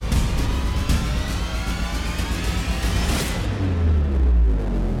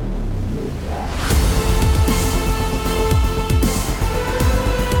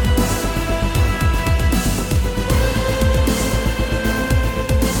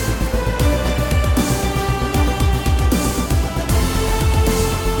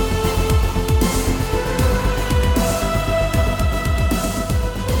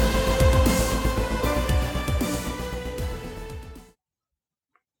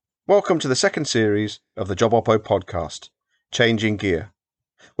Welcome to the second series of the JobOppo podcast, Changing Gear,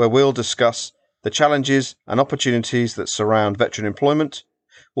 where we'll discuss the challenges and opportunities that surround veteran employment.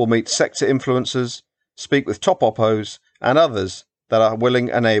 We'll meet sector influencers, speak with top oppos and others that are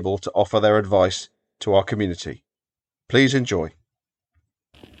willing and able to offer their advice to our community. Please enjoy.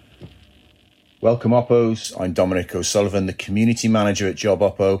 Welcome Oppos, I'm Dominic O'Sullivan, the Community Manager at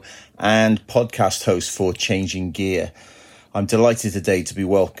JobOppo and podcast host for Changing Gear. I'm delighted today to be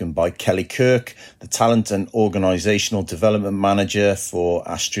welcomed by Kelly Kirk, the Talent and Organisational Development Manager for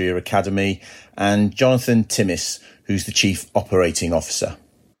Astraea Academy, and Jonathan Timmis, who's the Chief Operating Officer.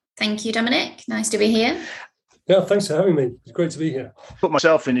 Thank you, Dominic. Nice to be here. Yeah, thanks for having me. It's great to be here. Put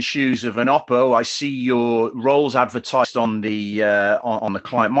myself in the shoes of an Oppo. I see your roles advertised on the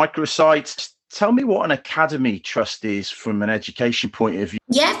client microsite. Tell me what an academy trust is from an education point of view.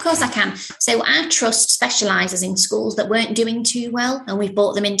 Yeah, of course I can. So our trust specialises in schools that weren't doing too well, and we've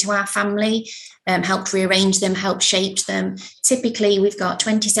brought them into our family, helped rearrange them, helped shape them. Typically, we've got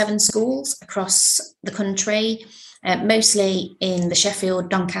 27 schools across the country, mostly in the Sheffield,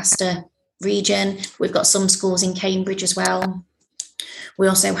 Doncaster region. We've got some schools in Cambridge as well. We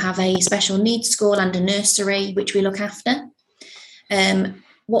also have a special needs school and a nursery, which we look after.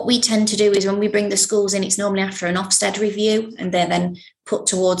 What we tend to do is when we bring the schools in, it's normally after an Ofsted review, and they're then put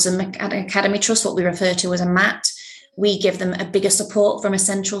towards an academy trust, what we refer to as a MAT. We give them a bigger support from a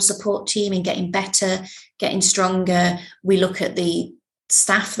central support team in getting better, getting stronger. We look at the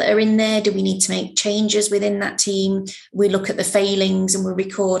staff that are in there. Do we need to make changes within that team? We look at the failings and we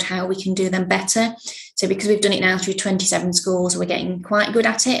record how we can do them better. So because we've done it now through 27 schools, we're getting quite good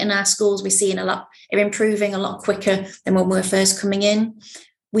at it. And our schools, we're seeing are improving a lot quicker than when we were first coming in.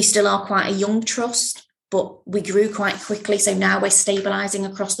 We still are quite a young trust, but we grew quite quickly. So now we're stabilising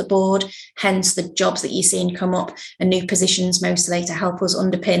across the board, hence the jobs that you're seeing come up and new positions mostly to help us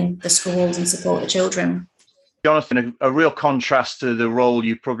underpin the schools and support the children. Jonathan, a real contrast to the role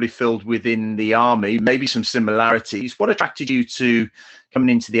you probably filled within the Army, maybe some similarities. What attracted you to coming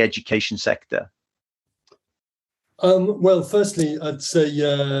into the education sector? Well, firstly, I'd say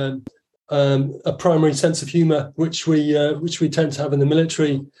a primary sense of humour, which we tend to have in the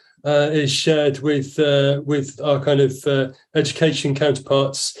military, is shared with our kind of education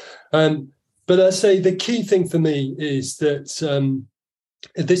counterparts. But I say the key thing for me is that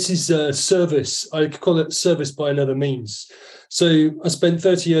this is service. I call it service by another means. So I spent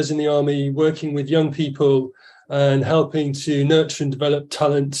 30 years in the Army working with young people and helping to nurture and develop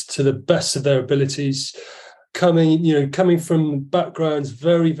talent to the best of their abilities. Coming from backgrounds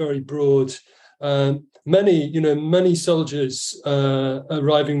very, very broad, many soldiers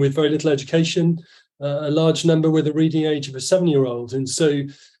arriving with very little education, a large number with a reading age of a 7-year-old. And so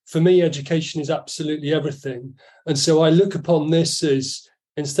for me, education is absolutely everything. And so I look upon this as,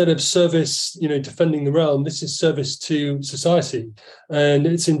 instead of service, defending the realm, this is service to society. And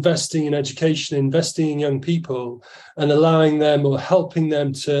it's investing in education, investing in young people and allowing them or helping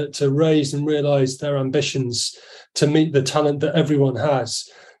them to raise and realise their ambitions to meet the talent that everyone has.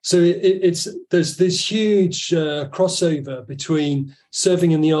 So there's this huge crossover between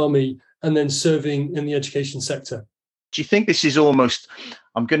serving in the Army and then serving in the education sector. Do you think this is almost,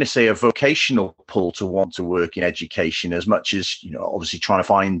 I'm going to say, a vocational pull to want to work in education as much as, obviously trying to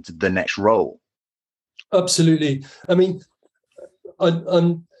find the next role? Absolutely. I mean,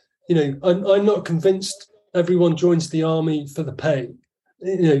 I'm not convinced everyone joins the Army for the pay.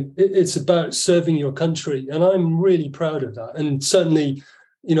 It's about serving your country, and I'm really proud of that. And certainly,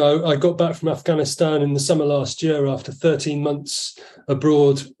 I got back from Afghanistan in the summer last year after 13 months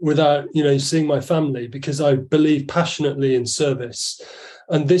abroad without, seeing my family, because I believe passionately in service.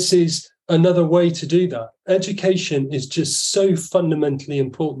 And this is another way to do that. Education is just so fundamentally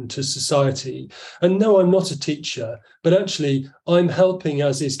important to society. And no, I'm not a teacher, but actually I'm helping,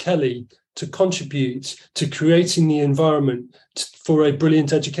 as is Kelly, to contribute to creating the environment for a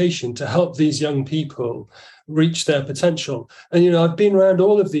brilliant education to help these young people reach their potential. And I've been around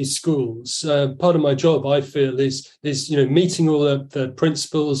all of these schools. Part of my job, I feel, is meeting all the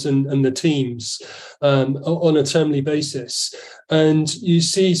principals and the teams on a termly basis. And you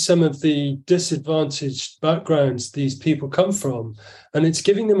see some of the disadvantaged backgrounds these people come from, and it's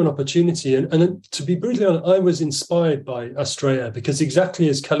giving them an opportunity. And to be brutally honest, I was inspired by Astraea because, exactly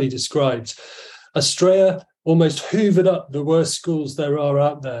as Kelly described, Astraea almost hoovered up the worst schools there are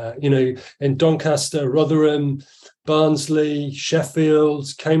out there, in Doncaster, Rotherham, Barnsley,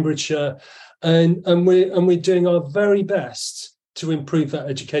 Sheffield, Cambridgeshire, and we're doing our very best to improve that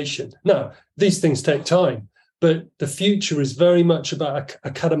education. Now, these things take time, But the future is very much about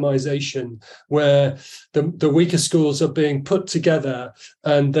academization, where the weaker schools are being put together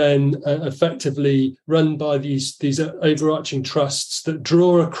and then effectively run by these overarching trusts that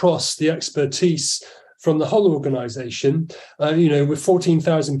draw across the expertise from the whole organisation. With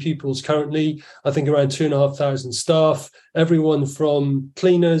 14,000 pupils currently, I think around 2,500 staff, everyone from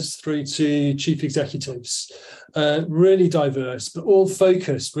cleaners through to chief executives. Really diverse, but all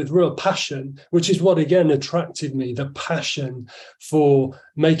focused with real passion, which is what, again, attracted me, the passion for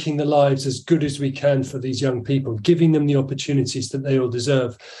making the lives as good as we can for these young people, giving them the opportunities that they all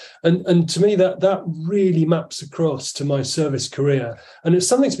deserve. And to me, that really maps across to my service career. And it's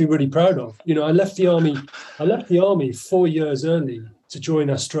something to be really proud of. I left the army 4 years early to join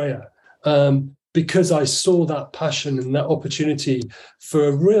Astraea. Because I saw that passion and that opportunity for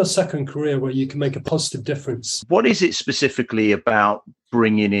a real second career where you can make a positive difference. What is it specifically about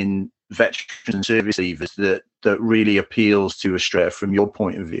bringing in veteran service leavers that really appeals to Astraea from your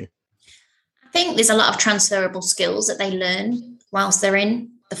point of view? I think there's a lot of transferable skills that they learn whilst they're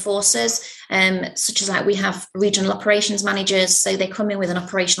in the forces, such as like we have regional operations managers, so they come in with an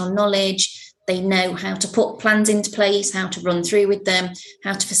operational knowledge. They know how to put plans into place, how to run through with them,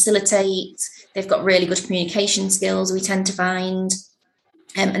 how to facilitate. They've got really good communication skills, we tend to find.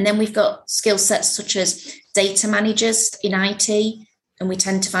 And then we've got skill sets such as data managers in IT. And we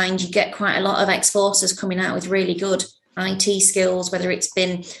tend to find you get quite a lot of ex-forces coming out with really good IT skills, whether it's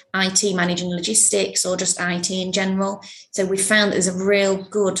been IT managing logistics or just IT in general. So we found there's a real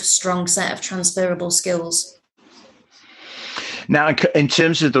good, strong set of transferable skills. Now, in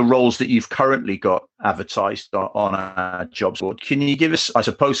terms of the roles that you've currently got advertised on our jobs board, can you give us, I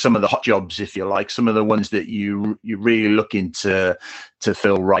suppose, some of the hot jobs, if you like, some of the ones that you're really looking to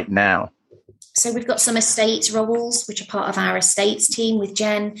fill right now? So we've got some estates roles, which are part of our estates team with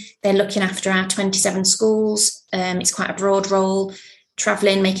Jen. They're looking after our 27 schools. It's quite a broad role,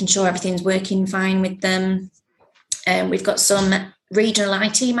 travelling, making sure everything's working fine with them. We've got some regional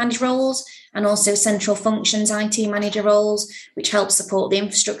IT manager roles and also central functions IT manager roles, which help support the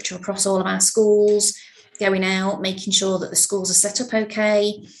infrastructure across all of our schools, going out, making sure that the schools are set up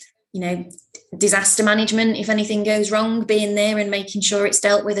okay, disaster management, if anything goes wrong, being there and making sure it's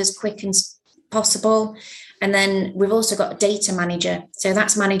dealt with as quick as possible. And then we've also got a data manager. So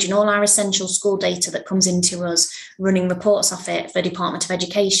that's managing all our essential school data that comes into us, running reports off it for the Department of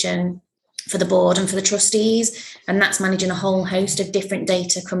Education, for the board and for the trustees. And that's managing a whole host of different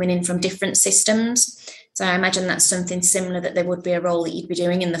data coming in from different systems. So I imagine that's something similar, that there would be a role that you'd be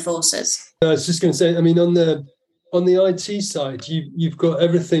doing in the forces. I was just going to say, on the IT side, you've got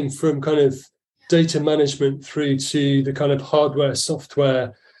everything from kind of data management through to the kind of hardware,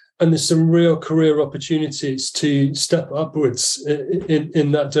 software, and there's some real career opportunities to step upwards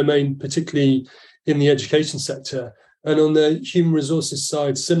in that domain, particularly in the education sector. And on the human resources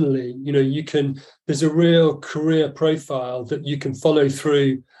side, similarly, there's a real career profile that you can follow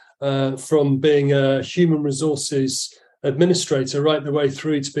through from being a human resources administrator right the way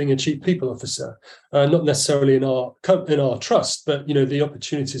through to being a chief people officer. Not necessarily in our trust, but the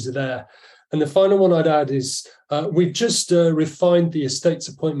opportunities are there. And the final one I'd add is we've just refined the estates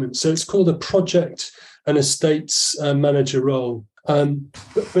appointment. So it's called a project and estates manager role.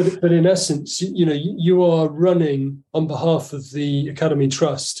 But in essence, you are running on behalf of the Academy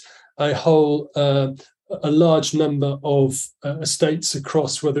Trust a large number of estates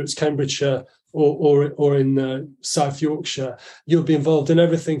across, whether it's Cambridgeshire or in South Yorkshire. You'll be involved in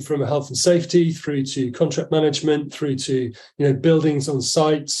everything from health and safety through to contract management, through to buildings on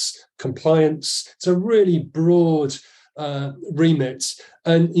sites, compliance. It's a really broad remit.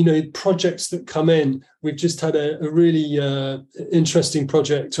 And projects that come in, we've just had a really interesting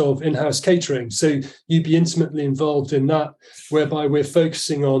project of in-house catering, so you'd be intimately involved in that, whereby we're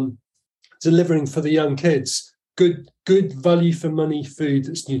focusing on delivering for the young kids good value for money food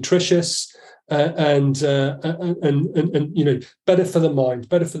that's nutritious and better for the mind,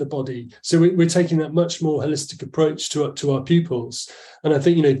 better for the body. So we're taking that much more holistic approach to our pupils. And I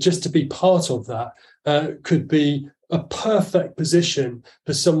think just to be part of that could be a perfect position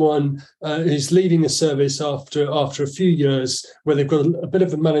for someone who's leaving the service after a few years, where they've got a bit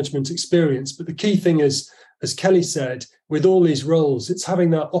of a management experience. But the key thing is, as Kelly said, with all these roles, it's having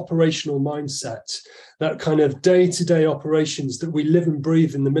that operational mindset, that kind of day-to-day operations that we live and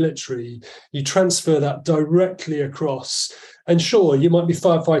breathe in the military. You transfer that directly across. And sure, you might be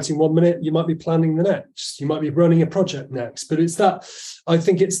firefighting 1 minute, you might be planning the next, you might be running a project next. But I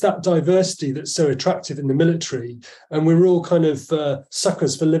think it's that diversity that's so attractive in the military. And we're all kind of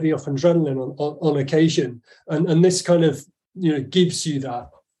suckers for living off adrenaline on occasion. And this kind of, gives you that.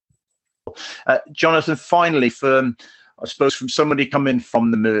 Jonathan, finally, I suppose from somebody coming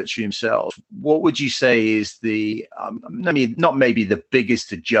from the military himself, what would you say is not maybe the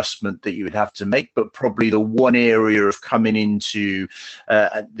biggest adjustment that you would have to make, but probably the one area of coming into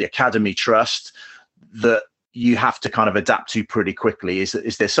the Academy Trust that you have to kind of adapt to pretty quickly?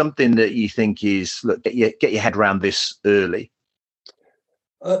 Is there something that you think is, look, get your head around this early?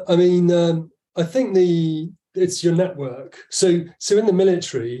 I think it's your network. So in the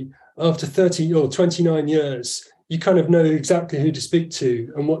military, after 30 or 29 years, you kind of know exactly who to speak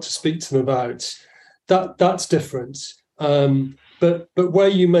to and what to speak to them about. That's different. But where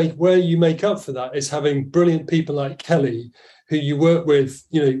you make up for that is having brilliant people like Kelly, who you work with,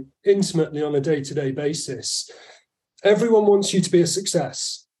 intimately on a day-to-day basis. Everyone wants you to be a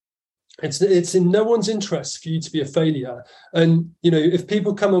success. It's in no one's interest for you to be a failure. And, if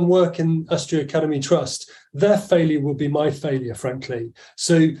people come and work in Astraea Academy Trust, their failure will be my failure, frankly.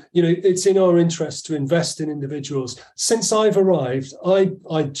 So, it's in our interest to invest in individuals. Since I've arrived,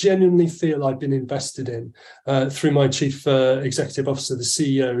 I genuinely feel I've been invested in through my chief executive officer. The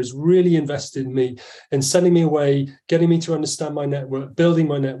CEO has really invested in me and sending me away, getting me to understand my network, building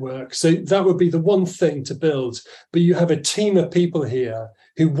my network. So that would be the one thing to build. But you have a team of people here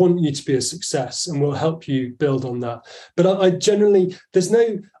who want you to be a success and will help you build on that. But I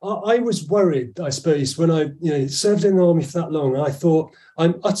was worried, I suppose, when I served in the army for that long. I thought,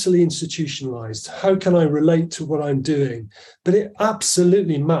 I'm utterly institutionalized. How can I relate to what I'm doing? But it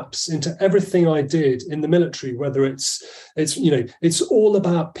absolutely maps into everything I did in the military, whether it's all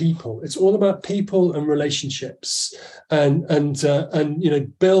about people. It's all about people and relationships and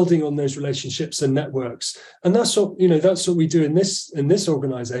building on those relationships and networks. And that's what we do in this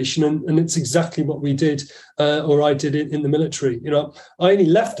organization. And it's exactly what we did, or I did in the military. I only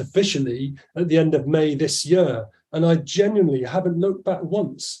left officially at the end of May this year. And I genuinely haven't looked back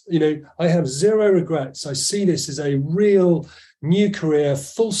once. I have zero regrets. I see this as a real new career,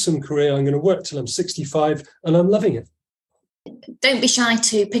 fulsome career. I'm going to work till I'm 65 and I'm loving it. Don't be shy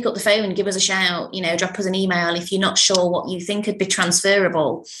to pick up the phone and give us a shout, drop us an email if you're not sure what you think could be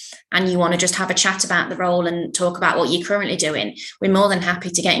transferable and you want to just have a chat about the role and talk about what you're currently doing. We're more than happy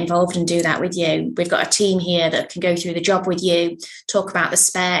to get involved and do that with you. We've got a team here that can go through the job with you, talk about the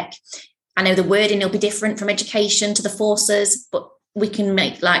spec. I know the wording will be different from education to the forces, but we can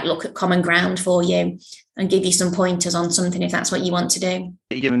look at common ground for you and give you some pointers on something if that's what you want to do.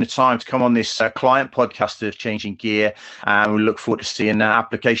 You're given the time to come on this client podcast of Changing Gear, and we look forward to seeing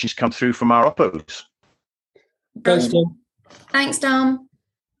applications come through from our oppos. Thanks, Dom. Thanks, Dom.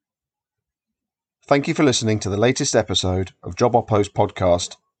 Thank you for listening to the latest episode of JobOppo's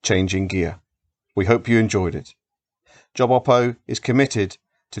podcast, Changing Gear. We hope you enjoyed it. JobOppo is committed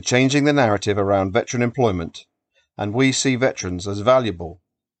to changing the narrative around veteran employment, and we see veterans as valuable,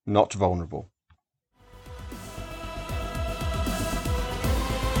 not vulnerable.